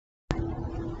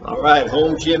All right,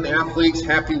 home gym athletes,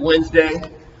 happy Wednesday.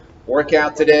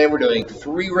 Workout today, we're doing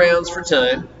 3 rounds for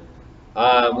time.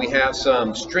 We have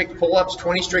some strict pull-ups,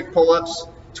 20 strict pull-ups,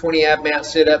 20 AbMat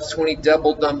sit-ups, 20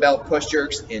 double dumbbell push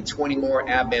jerks, and 20 more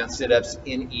AbMat sit-ups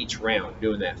in each round.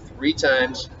 Doing that 3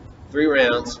 times, 3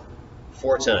 rounds,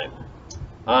 4 time.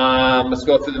 Let's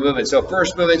go through the movement. So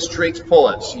first movement, strict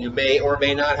pull-ups. You may or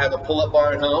may not have a pull-up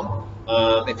bar at home.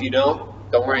 If you don't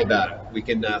worry about it. We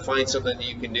can find something that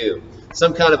you can do.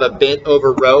 Some kind of a bent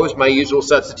over row is my usual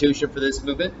substitution for this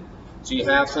movement. So you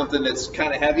have something that's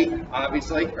kind of heavy,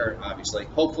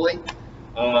 hopefully.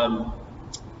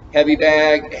 Heavy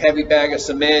bag of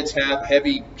cement, have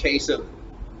heavy case of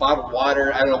bottled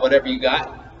water, I don't know, whatever you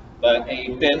got. But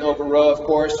a bent over row, of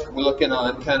course, we're looking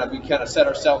on we kind of set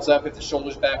ourselves up with the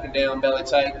shoulders back and down, belly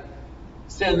tight.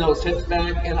 Send those hips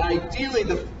back, and ideally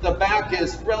the back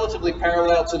is relatively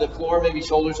parallel to the floor, maybe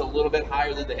shoulders a little bit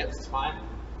higher than the hips is fine.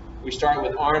 We start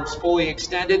with arms fully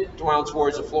extended, down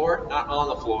towards the floor, not on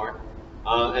the floor,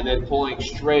 and then pulling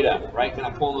straight up, right? Kind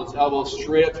of pulling those elbows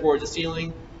straight up towards the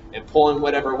ceiling and pulling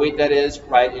whatever weight that is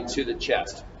right into the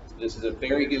chest. This is a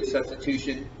very good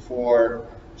substitution for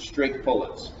strict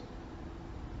pull-ups.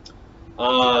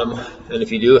 And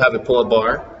if you do have a pull-up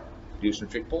bar, do some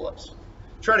strict pull-ups.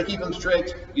 Try to keep them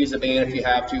strict. Use a band if you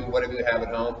have to, whatever you have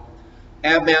at home.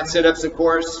 AbMat sit-ups, of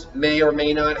course, may or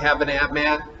may not have an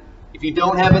AbMat. If you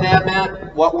don't have an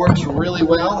AbMat, what works really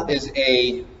well is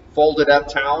a folded up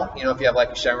towel. You know, if you have like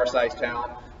a shower size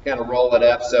towel, kind of roll it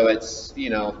up so it's,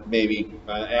 you know, maybe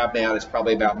AbMat is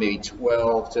probably about maybe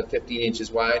 12 to 15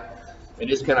 inches wide. And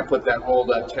just kind of put that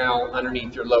rolled up towel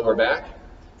underneath your lower back.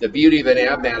 The beauty of an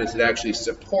AbMat is it actually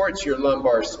supports your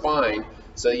lumbar spine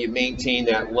so you maintain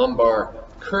that lumbar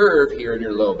curve here in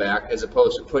your low back as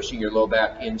opposed to pushing your low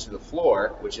back into the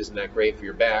floor, which isn't that great for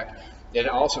your back. And it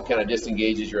also kind of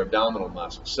disengages your abdominal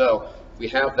muscles. So if we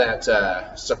have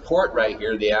that support right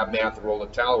here, the AbMat, the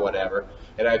roll-up towel, whatever,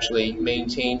 it actually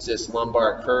maintains this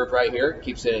lumbar curve right here,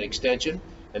 keeps it in extension,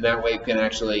 and that way you can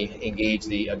actually engage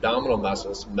the abdominal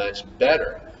muscles much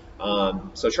better.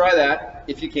 So try that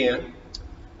if you can.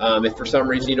 If for some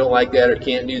reason you don't like that or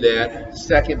can't do that,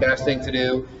 second best thing to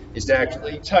do is to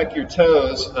actually tuck your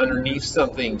toes underneath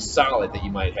something solid that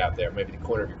you might have there, maybe the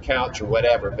corner of your couch or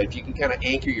whatever. But if you can kind of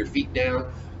anchor your feet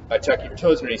down by tucking your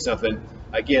toes underneath something,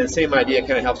 again, same idea,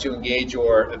 kind of helps you engage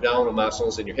your abdominal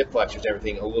muscles and your hip flexors and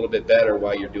everything a little bit better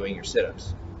while you're doing your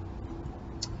sit-ups.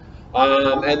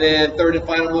 And then third and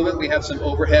final movement, we have some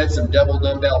overhead, some double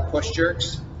dumbbell push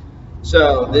jerks.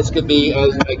 So this could be,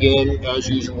 again, as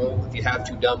usual, if you have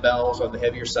 2 dumbbells on the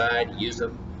heavier side, use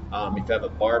them. If you have a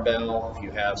barbell, if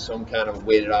you have some kind of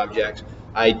weighted object,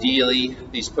 ideally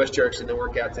these push jerks in the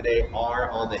workout today are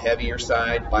on the heavier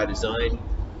side by design.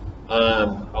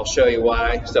 I'll show you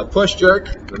why. So push jerk,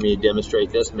 let me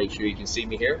demonstrate this, make sure you can see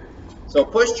me here. So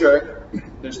push jerk,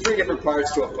 there's 3 different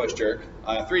parts to a push jerk,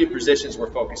 3 positions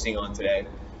we're focusing on today.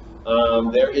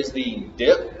 There is the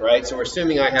dip, right? So we're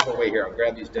assuming I have a weight here. I'll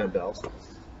grab these dumbbells,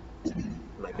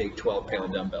 my big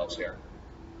 12-pound dumbbells here.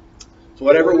 So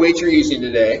whatever weight you're using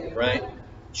today, right,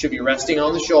 should be resting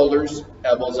on the shoulders,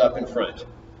 elbows up in front.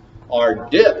 Our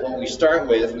dip, when we start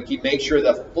with, we can make sure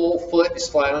the full foot is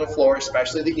flat on the floor,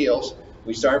 especially the heels.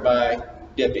 We start by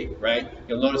dipping, right?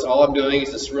 You'll notice all I'm doing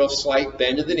is this real slight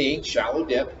bend of the knee, shallow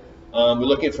dip. We're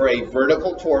looking for a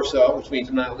vertical torso, which means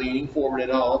I'm not leaning forward at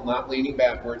all, not leaning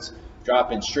backwards,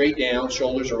 dropping straight down,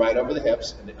 shoulders are right over the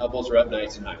hips, and the elbows are up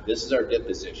nice and high. This is our dip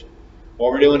position.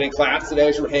 What we're doing in class today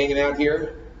is we're hanging out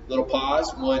here, little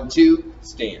pause, 1, 2,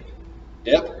 stand.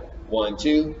 Dip, 1,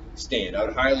 2, stand. I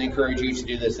would highly encourage you to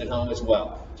do this at home as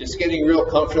well. Just getting real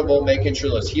comfortable, making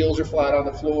sure those heels are flat on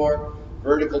the floor,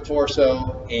 vertical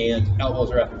torso, and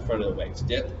elbows are up in front of the weights.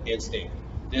 Dip and stand.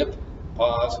 Dip,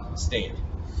 pause, stand.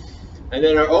 And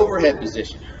then our overhead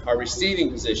position, our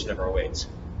receiving position of our weights,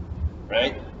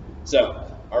 right? So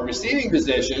our receiving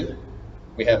position,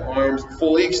 we have arms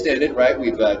fully extended, right?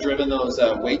 We've driven those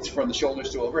weights from the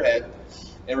shoulders to overhead.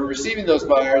 And we're receiving those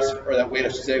bars, or that weight I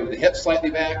should say, with the hips slightly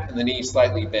back and the knees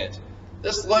slightly bent.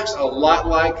 This looks a lot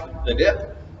like the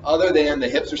dip, other than the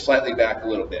hips are slightly back a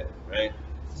little bit, right?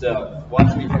 So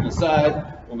watch me from the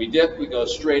side. When we dip, we go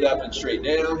straight up and straight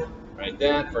down, right?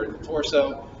 That, vertical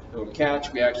torso. And when we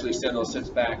catch, we actually send those hips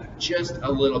back just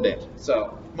a little bit.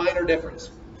 So minor difference.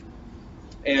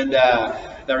 And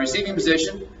the receiving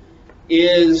position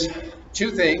is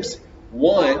 2 things.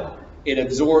 1, it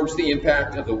absorbs the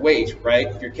impact of the weight, right?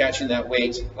 If you're catching that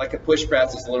weight, like a push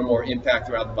press, it's a little more impact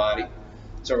throughout the body.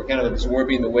 So we're kind of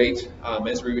absorbing the weight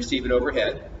as we receive it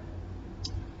overhead.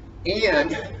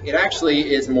 And it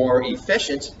actually is more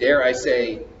efficient, dare I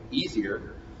say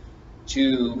easier,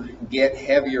 to get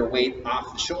heavier weight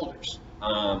off the shoulders.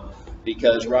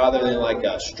 Because rather than like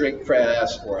a straight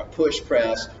press or a push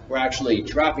press, we're actually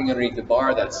dropping underneath the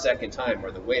bar that second time,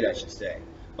 or the weight I should say,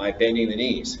 by bending the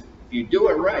knees. If you do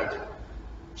it right, it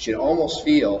should almost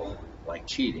feel like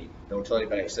cheating. Don't tell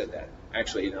anybody I said that.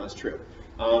 Actually, no, it's true.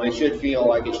 It should feel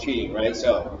like it's cheating, right?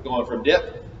 So we're going from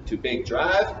dip to big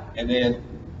drive, and then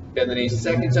bend the knees the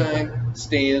second time,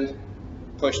 stand,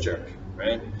 push jerk,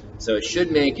 right? So it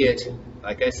should make it,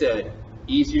 like I said,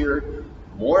 easier,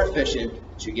 more efficient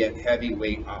to get heavy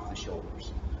weight off the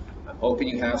shoulders. I'm hoping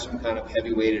you have some kind of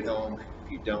heavy weight at home.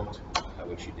 If you don't, I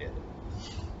wish you did.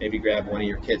 Maybe grab one of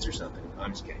your kids or something.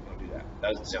 I'm just kidding, don't do that. That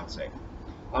doesn't sound safe.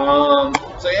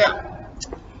 So yeah,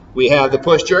 we have the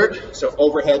push jerk, so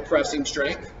overhead pressing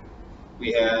strength.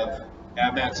 We have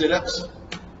AbMat Sit-ups,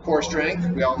 core strength.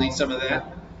 We all need some of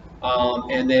that.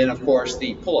 And then, of course,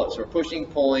 the pull-ups. We're pushing,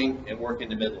 pulling, and working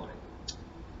the midline.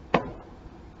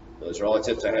 Those are all the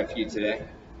tips I have for you today.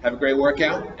 Have a great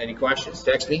workout. Any questions?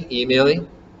 Text me, email me.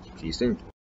 See you soon.